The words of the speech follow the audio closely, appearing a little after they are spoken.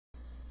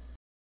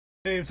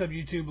Hey, what's up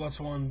YouTube? Let's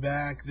one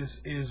back.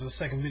 This is the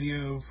second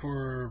video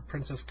for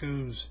Princess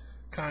Co's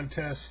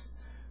contest.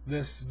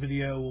 This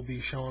video will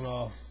be showing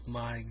off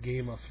my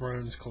Game of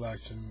Thrones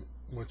collection,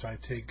 which I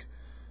take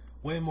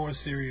way more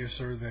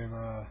seriouser than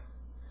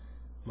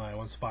my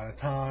Once Upon a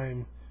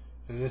Time.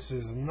 This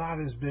is not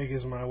as big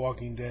as my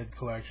Walking Dead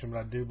collection, but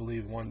I do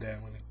believe one day I'm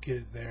going to get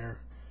it there.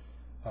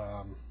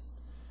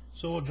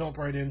 So we'll jump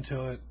right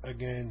into it.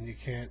 Again, you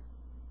can't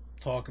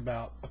talk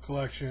about a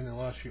collection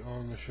unless you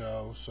own the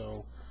show,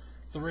 so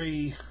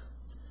 3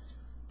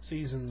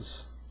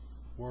 seasons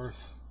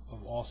worth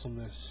of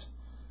awesomeness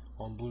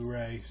on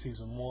Blu-ray.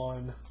 Season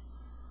 1,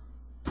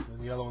 and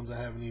the other ones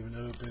I haven't even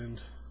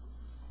opened.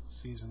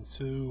 Season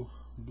 2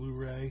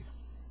 Blu-ray,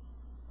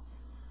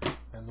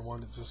 and the one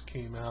that just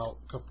came out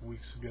a couple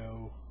weeks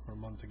ago or a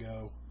month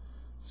ago,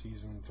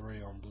 Season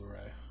 3 on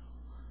Blu-ray,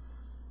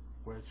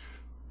 which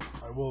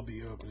I will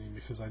be opening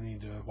because I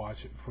need to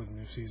watch it before the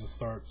new season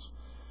starts.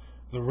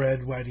 The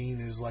Red Wedding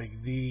is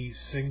like the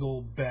single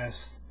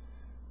best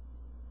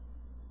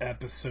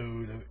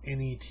episode of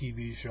any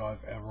TV show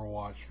I've ever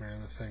watched,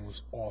 man. The thing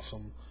was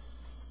awesome.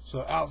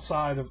 So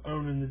outside of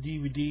owning the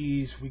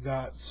DVDs, we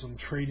got some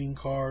trading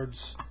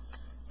cards.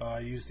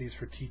 I use these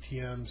for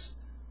TTMs.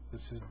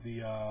 This is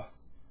the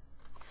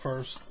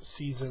first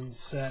season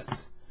set,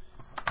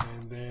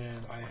 and then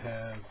I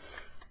have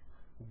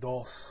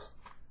DOS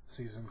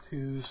season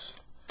 2s.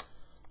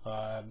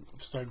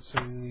 Started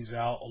sending these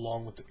out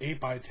along with the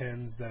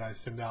 8x10s that I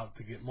send out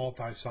to get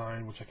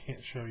multi-signed, which I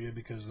can't show you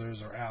because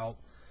those are out.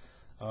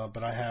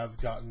 But I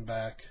have gotten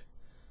back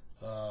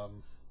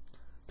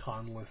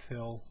Conleth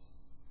Hill,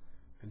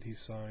 and he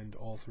signed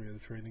all 3 of the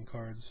trading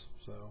cards.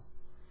 So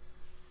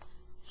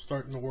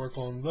starting to work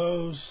on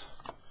those,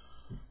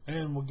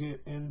 and we'll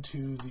get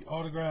into the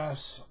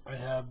autographs. I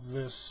have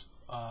this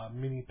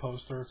mini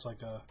poster. It's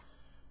like a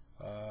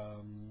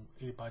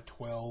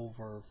 8x12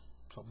 or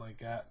something like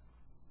that.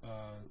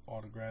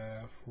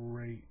 Autograph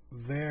right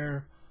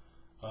there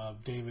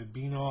of David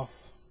Beanoff,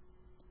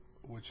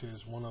 which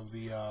is one of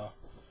the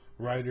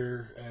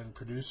writer and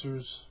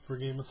producers for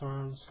Game of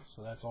Thrones,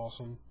 so that's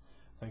awesome.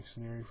 Thanks to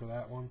Neri for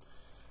that one.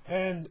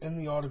 And in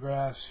the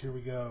autographs, here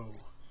we go.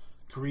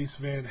 Carice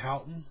Van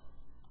Houten.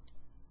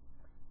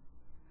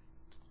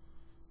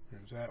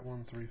 There's that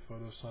one, 3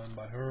 photos signed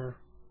by her.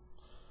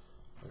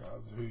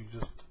 Who you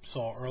just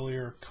saw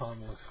earlier,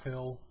 Conleth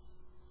Hill.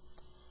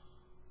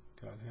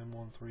 Got him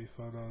on 3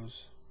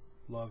 photos.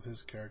 Love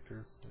his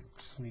character, like,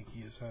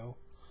 sneaky as hell.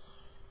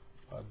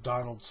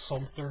 Donald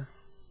Sumter.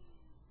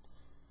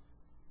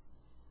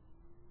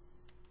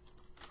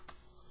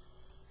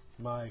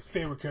 My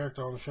favorite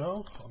character on the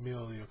show,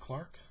 Amelia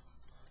Clark.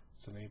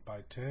 It's an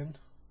 8x10.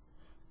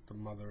 The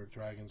mother of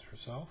dragons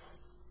herself.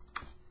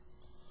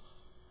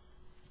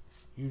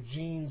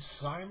 Eugene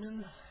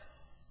Simon.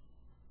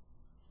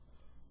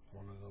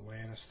 One of the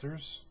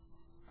Lannisters.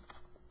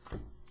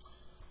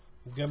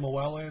 Gemma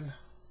Wellen.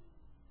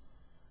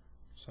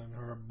 Sent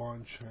her a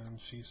bunch and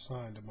she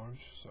signed a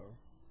bunch, so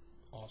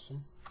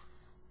awesome.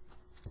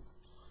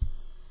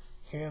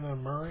 Hannah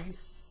Murray.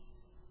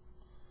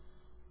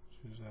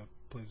 She's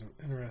plays an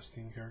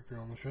interesting character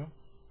on the show.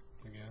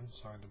 Again,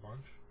 signed a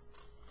bunch.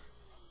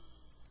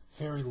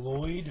 Harry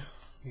Lloyd.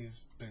 He's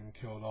been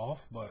killed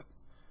off, but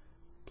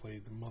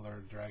played the Mother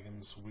of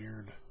Dragon's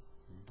weird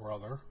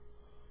brother.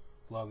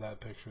 Love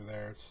that picture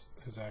there. It's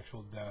his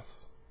actual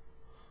death.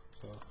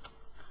 So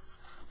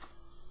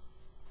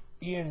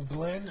Ian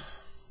Glenn,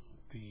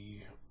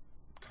 the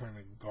kind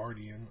of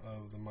guardian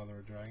of the Mother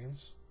of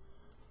Dragons.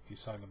 He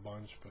signed a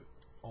bunch, but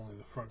only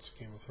the front's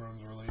Game of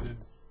Thrones related.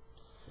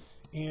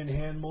 Ian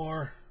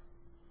Hanmore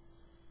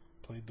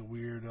played the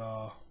weird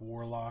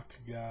warlock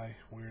guy,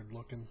 weird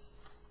looking.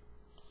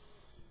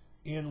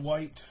 Ian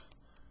White,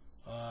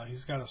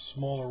 he's got a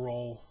smaller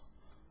role.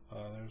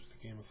 There's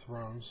the Game of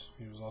Thrones.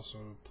 He was also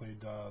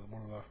played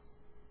one of the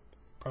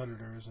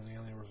Predators in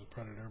Alien vs.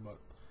 Predator, but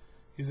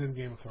he's in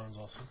Game of Thrones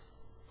also.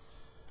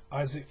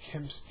 Isaac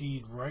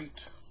Hempstead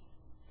Wright.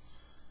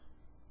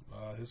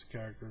 His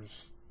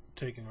character's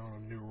taking on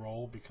a new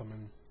role,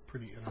 becoming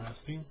pretty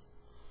interesting.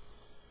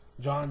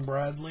 John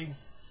Bradley.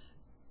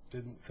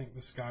 Didn't think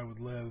this guy would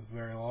live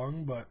very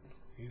long, but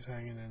he's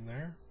hanging in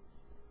there.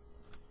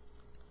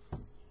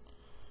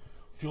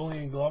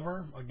 Julian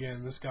Glover.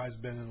 Again, this guy's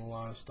been in a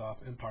lot of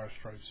stuff. Empire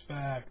Strikes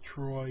Back,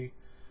 Troy.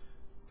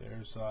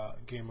 There's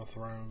Game of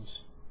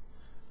Thrones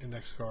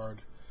index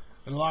card.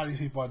 And a lot of these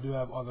people, I do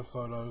have other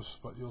photos,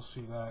 but you'll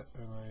see that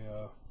in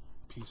a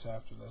piece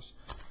after this.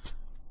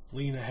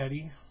 Lena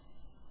Headey.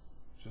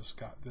 Just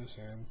got this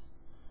in.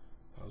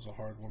 That was a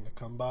hard one to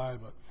come by,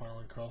 but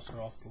finally crossed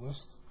her off the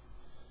list.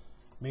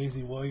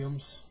 Maisie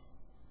Williams.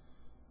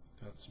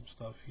 Got some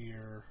stuff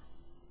here,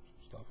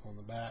 some stuff on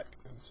the back,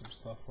 and some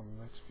stuff on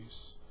the next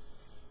piece.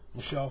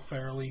 Michelle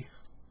Fairley.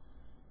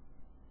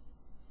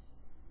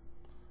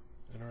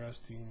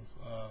 Interesting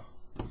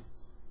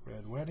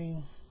Red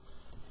Wedding.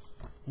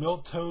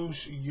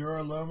 Miltos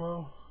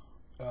Uralomo.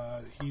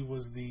 He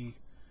was the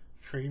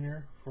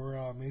trainer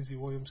for Maisie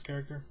Williams'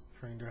 character.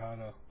 Trained her how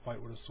to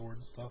fight with a sword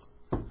and stuff.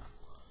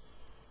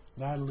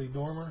 Natalie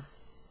Dormer,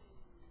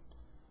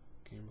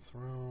 Game of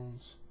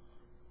Thrones.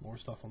 More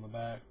stuff on the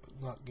back,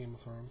 but not Game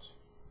of Thrones.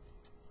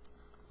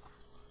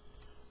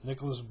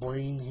 Nicholas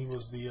Breen, he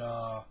was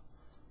the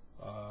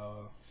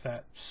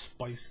fat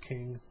Spice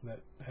King that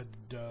had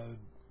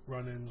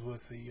run-ins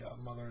with the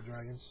Mother of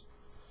Dragons.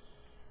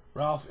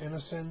 Ralph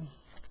Ineson.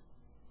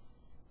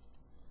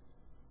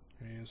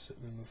 Here he is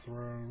sitting in the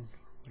throne.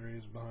 There he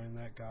is behind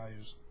that guy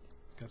who's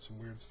got some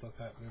weird stuff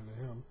happening to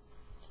him.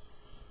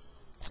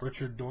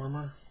 Richard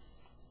Dormer.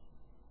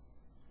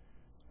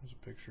 There's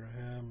a picture of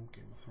him.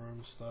 Game of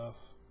Thrones stuff.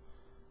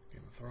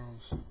 Game of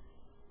Thrones.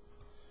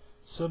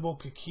 Sybil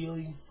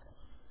Kekili.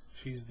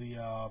 She's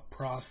the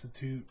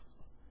prostitute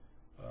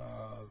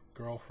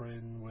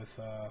girlfriend with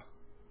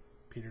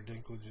Peter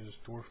Dinklage's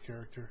dwarf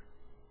character.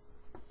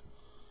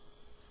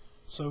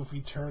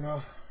 Sophie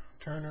Turner.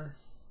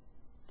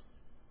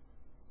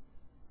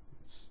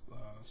 It's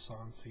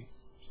Sansa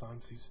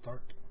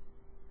Stark.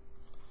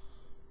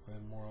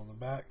 And more on the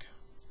back.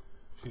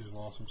 She's an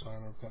awesome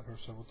signer. I've got her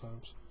several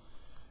times.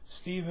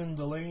 Stephen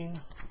Delane.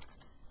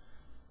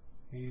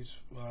 He's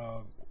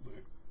the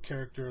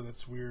character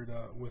that's weird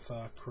with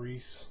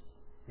Carice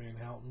Van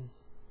Houten.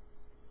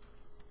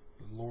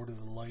 The Lord of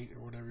the Light,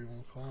 or whatever you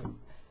want to call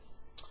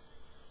it.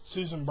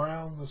 Susan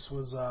Brown. This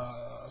was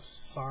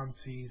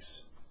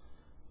Sansa's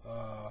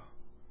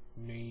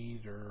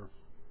maid or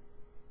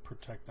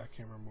protect. I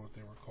can't remember what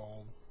they were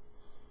called.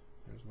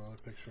 There's another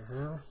picture of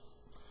her.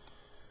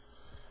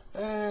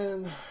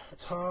 And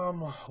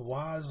Tom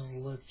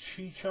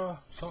Wazlachicha,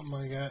 something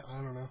like that. I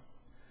don't know.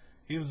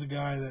 He was the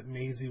guy that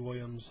Maisie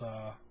Williams,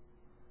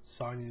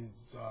 Sonya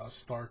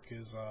Stark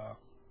is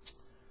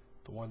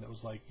the one that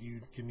was like,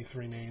 you give me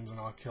 3 names and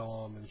I'll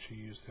kill them, and she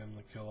used him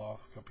to kill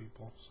off a couple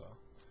people. So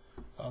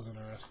that was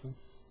interesting.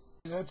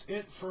 That's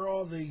it for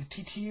all the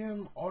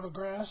TTM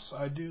autographs.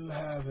 I do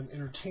have an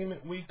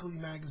Entertainment Weekly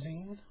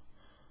magazine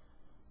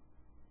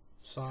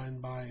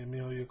signed by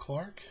Emilia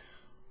Clarke,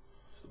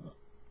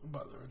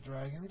 Mother of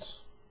Dragons.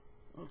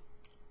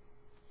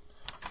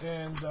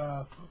 And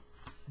the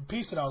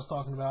piece that I was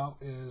talking about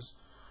is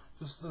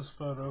just this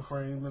photo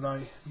frame that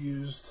I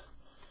used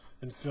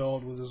and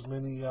filled with as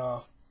many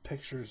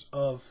pictures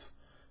of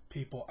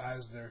people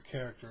as their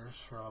characters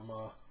from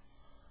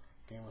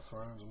Game of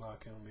Thrones. I'm not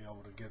going to be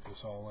able to get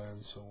this all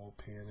in, so we'll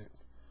pan it.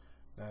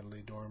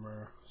 Natalie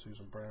Dormer,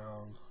 Susan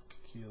Brown,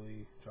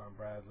 Kekili, John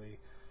Bradley.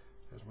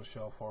 There's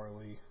Michelle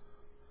Farley,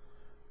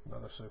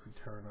 another Sophie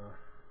Turner,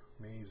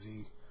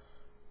 Maisie,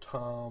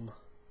 Tom,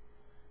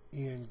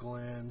 Ian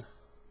Glenn,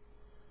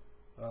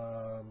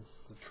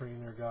 the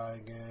trainer guy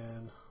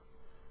again,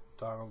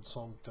 Donald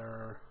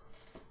Sumter,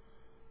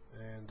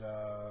 and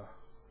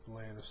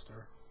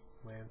Lancel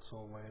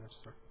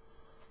Lannister.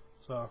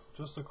 So,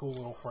 just a cool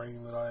little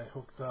frame that I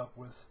hooked up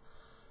with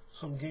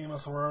some Game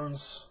of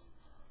Thrones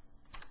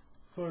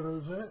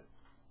photos in it.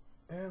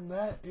 And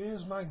that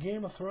is my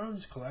Game of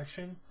Thrones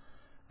collection.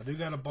 I do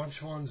got a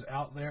bunch of ones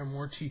out there,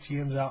 more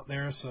TTMs out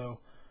there, so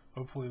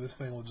hopefully this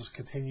thing will just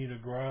continue to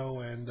grow,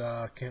 and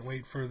can't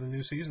wait for the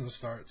new season to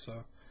start.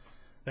 So,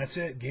 that's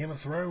it. Game of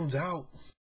Thrones out.